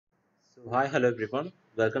So hi, hello everyone,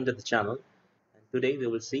 welcome to the channel, and today we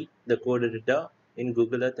will see the code editor in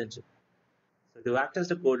Google Earth Engine. So to access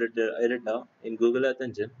the code editor in Google Earth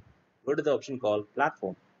Engine, go to the option called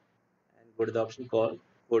Platform and go to the option called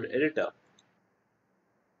Code Editor.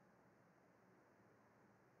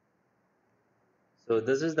 So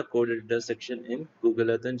this is the code editor section in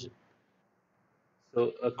Google Earth Engine.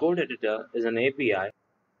 So a code editor is an API,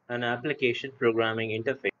 an application programming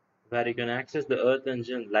interface where you can access the Earth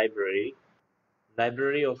Engine library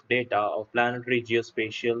of data of planetary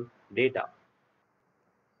geospatial data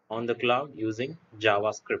on the cloud using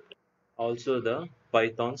JavaScript, also the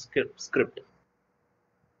Python script.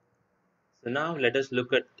 So now let us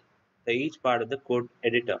look at each part of the code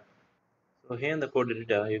editor. So here in the code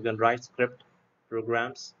editor, you can write script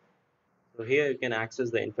programs. So here you can access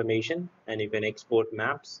the information and you can export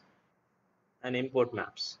maps and import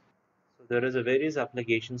maps. So there is a various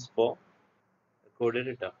applications for the code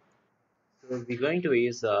editor. So we're going to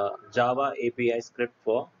use a Java API script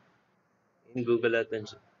for in Google Earth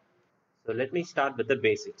Engine. So let me start with the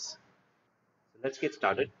basics. So let's get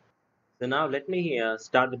started. So now let me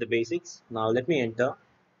start with the basics. Now let me enter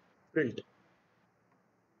print.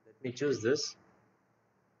 Let me choose this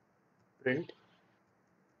print.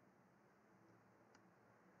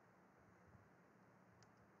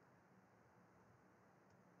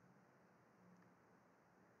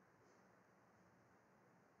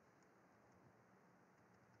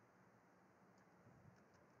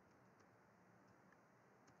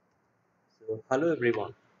 So hello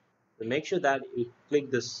everyone. So make sure that you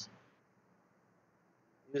click this,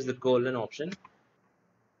 use the colon option.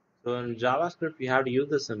 So in JavaScript, you have to use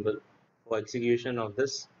the symbol for execution of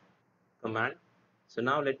this command. So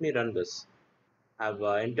now let me run this. I've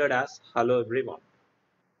entered as hello everyone.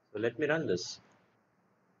 So let me run this.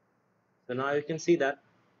 So now you can see that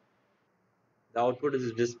the output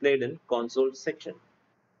is displayed in console section.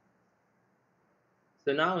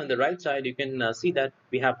 So now on the right side, you can see that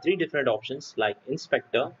we have three different options like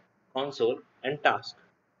inspector, console, and task.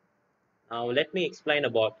 Now let me explain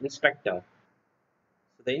about inspector.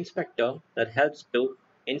 So the inspector that helps to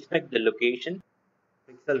inspect the location,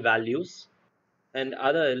 pixel values, and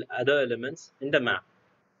other elements in the map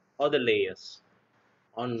or the layers.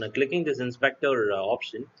 On clicking this inspector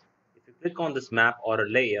option, if you click on this map or a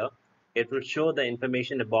layer, it will show the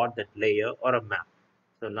information about that layer or a map.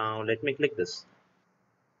 So now let me click this.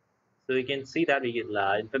 So you can see that we get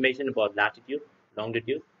information about latitude,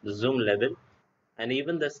 longitude, the zoom level, and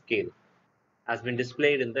even the scale has been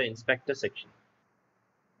displayed in the inspector section.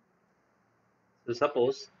 So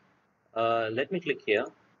suppose, let me click here.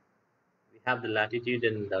 We have the latitude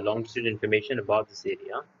and the longitude information about this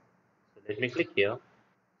area. So let me click here.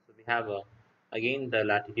 So we have again the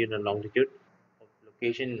latitude and longitude of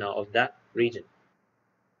location of that region.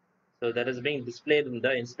 So that is being displayed in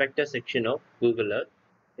the inspector section of Google Earth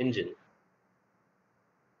Engine.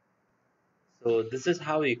 So this is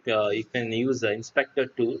how you can use the inspector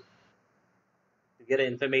tool to get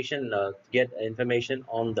information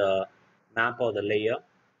on the map or the layer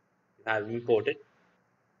you have imported.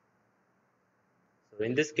 So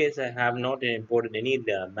in this case, I have not imported any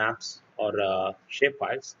maps or shape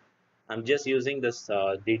files. I'm just using this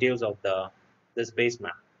details of this base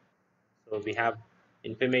map. So we have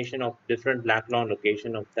information of different lat long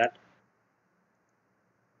location of that.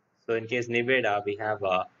 So in case Nevada, we have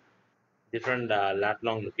different lat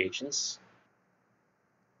long locations.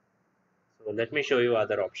 So let me show you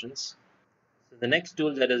other options. So the next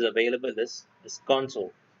tool that is available is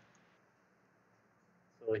console.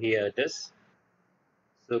 So here it is.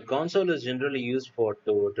 So console is generally used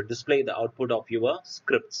to display the output of your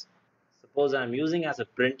scripts. Suppose I'm using as a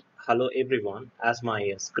print hello everyone as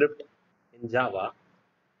my script in Java.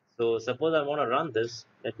 So suppose I want to run this,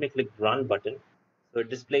 let me click run button. So it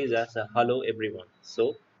displays as a hello everyone.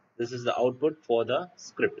 So this is the output for the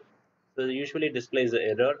script. So it usually displays the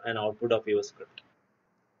error and output of your script.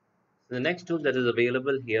 So the next tool that is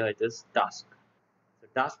available here it is task. So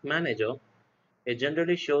task manager, it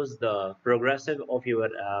generally shows the progressiveness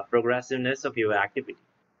of your activity.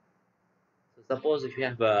 So suppose if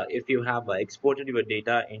you have exported your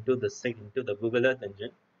data into the Google Earth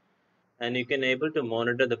Engine, and you can able to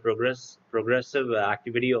monitor the progressive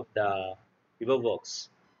activity of the your works.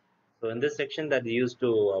 So in this section that is used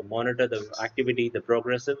to monitor the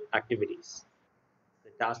progressive activities,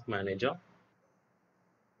 the task manager.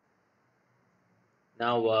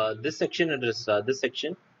 Now this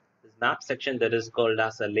map section that is called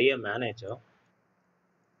as a layer manager.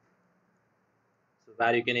 So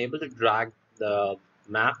where you can able to drag the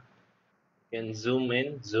map, you can zoom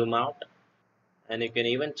in, zoom out, and you can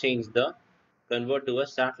even change the convert to a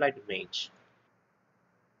satellite image.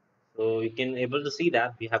 So you can able to see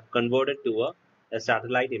that we have converted to a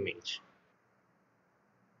satellite image.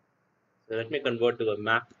 So let me convert to a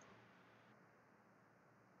map.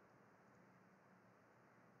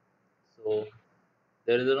 So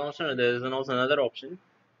there is also another option.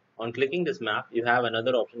 On clicking this map, you have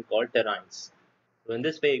another option called terrains. So in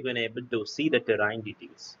this way, you can able to see the terrain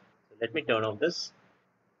details. So let me turn off this.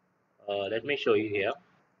 Let me show you here.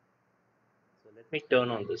 So let me turn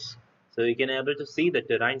on this. So you can able to see the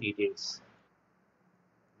terrain details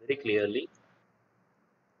very clearly.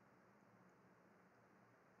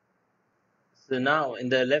 So now in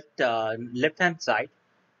the left hand side,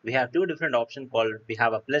 we have two different options called we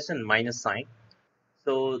have a plus and minus sign.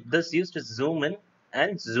 So this used to zoom in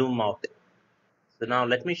and zoom out. So now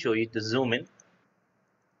let me show you to zoom in.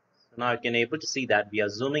 So now you can able to see that we are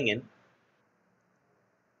zooming in.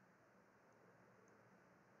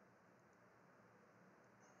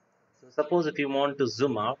 So suppose if you want to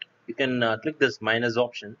zoom out, you can click this minus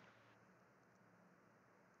option.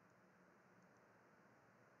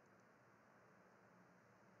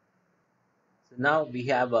 So now we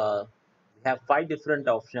have five different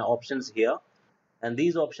options here, and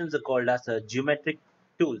these options are called as geometric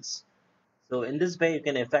tools. So in this way, you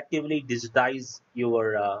can effectively digitize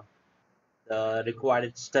your the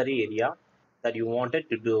required study area that you wanted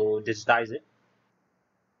to do digitize it.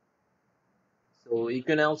 So you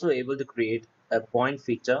can also able to create a point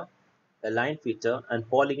feature, a line feature, and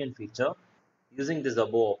polygon feature using these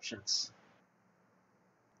above options.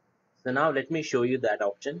 So now let me show you that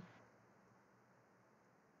option.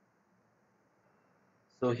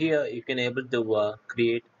 So here you can able to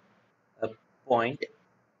create a point,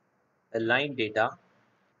 a line data,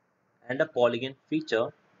 and a polygon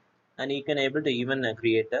feature, and you can able to even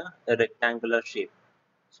create a rectangular shape.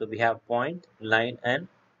 So we have point, line, and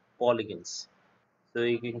polygons. So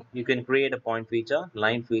you can create a point feature,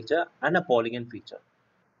 line feature, and a polygon feature.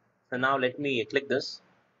 So now let me click this.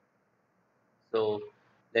 So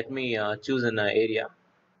let me choose an area.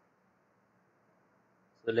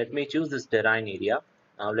 So let me choose this terrain area.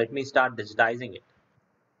 Now let me start digitizing it.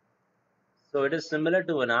 So it is similar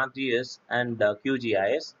to an ArcGIS and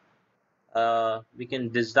QGIS. We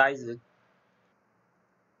can digitize it.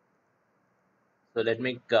 So let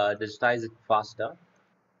me digitize it faster.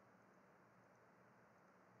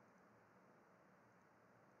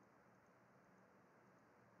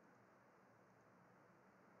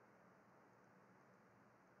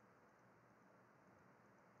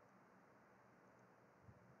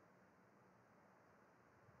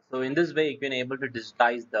 So in this way, you can able to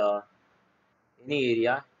digitize the any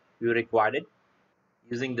area you required it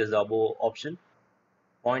using this above option,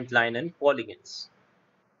 point, line, and polygons.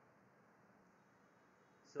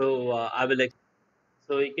 So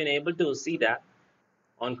so you can able to see that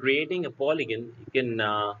on creating a polygon, you can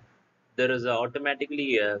there is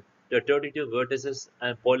automatically the 32 vertices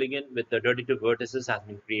and polygon with the 32 vertices has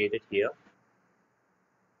been created here.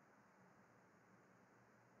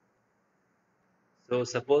 So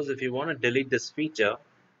suppose if you want to delete this feature,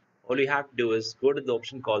 all you have to do is go to the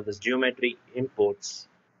option called this geometry imports,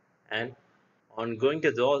 and on going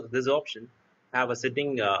to this option, have a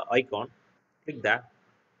setting icon, click that.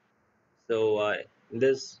 So in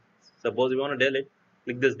this, suppose you want to delete,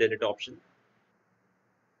 click this delete option.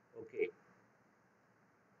 Okay,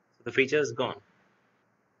 so the feature is gone.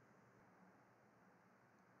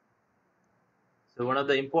 So one of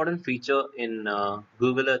the important feature in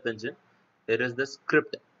Google Earth Engine, there is the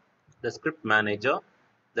script manager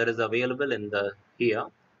that is available in the here.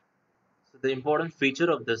 So the important feature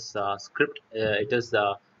of this script, it is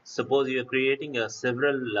suppose you are creating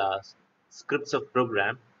several scripts of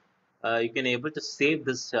program, you can able to save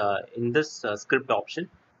this in this script option,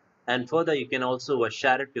 and further you can also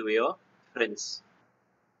share it to your friends.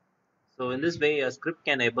 So in this way, a script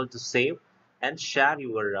can able to save and share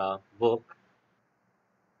your work.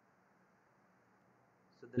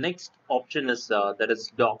 So the next option is that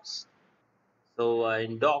is docs. So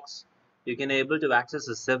in docs, you can able to access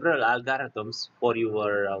several algorithms for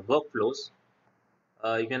your workflows.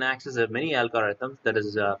 You can access many algorithms that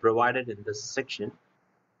is provided in this section.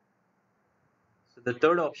 So the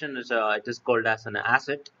third option is it is called as an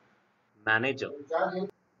asset manager.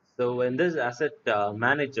 So in this asset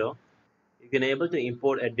manager, you can able to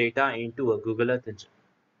import a data into a Google Earth engine.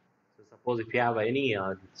 So suppose if you have any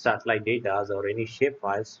satellite data or any shape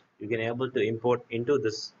files, you can able to import into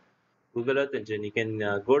this Google Earth engine. You can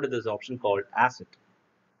go to this option called asset.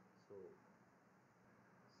 So,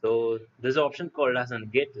 so this option called as an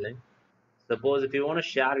get link. Suppose if you want to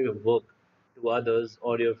share your work to others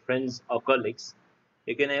or your friends or colleagues,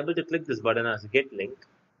 you can able to click this button as a get link,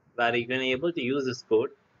 where you can able to use this code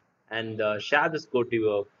and share this code to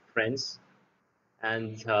your friends,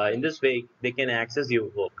 and in this way they can access your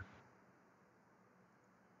work.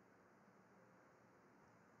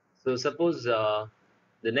 So suppose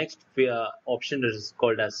the next option is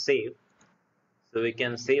called as save. So we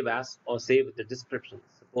can save as or save with the description.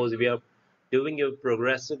 Suppose we are doing your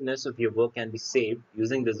progressiveness of your work can be saved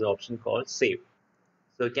using this option called save.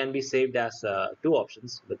 So it can be saved as two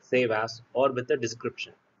options, with save as or with the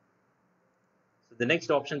description. So the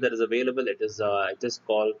next option that is available, it is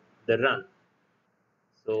called the run.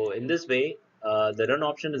 So in this way, the run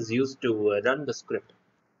option is used to run the script.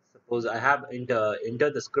 Suppose I have enter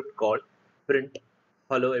the script called print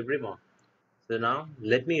hello everyone. So now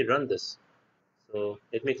let me run this. So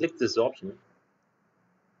let me click this option.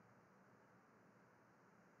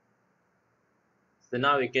 So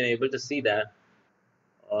now we can able to see that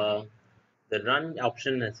uh, the run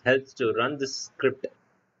option helps to run this script.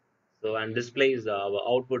 So and displays our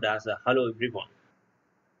output as a hello everyone.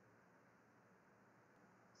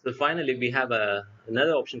 So finally we have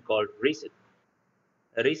another option called reset.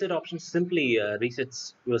 A reset option simply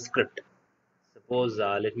resets your script. Suppose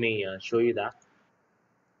let me show you that.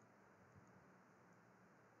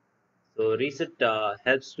 So reset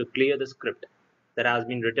helps to clear the script that has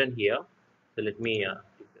been written here. So let me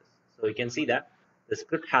do this. So you can see that the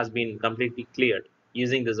script has been completely cleared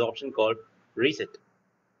using this option called reset.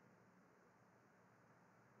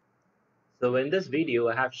 So in this video,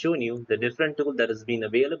 I have shown you the different tool that has been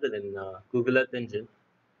available in Google Earth Engine,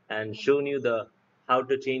 and shown you the how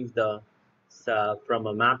to change the from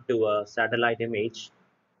a map to a satellite image,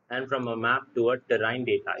 and from a map to a terrain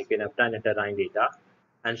data. You can obtain a terrain data,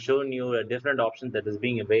 and shown you a different option that is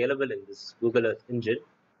being available in this Google Earth Engine,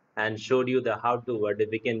 and showed you the how to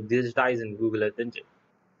we can digitize in Google Earth Engine.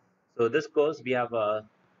 So this course we have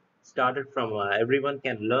started from everyone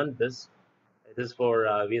can learn this. It is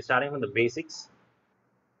for we are starting from the basics.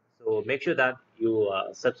 So make sure that you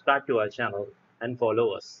subscribe to our channel and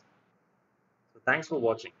follow us. So thanks for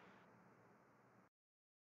watching.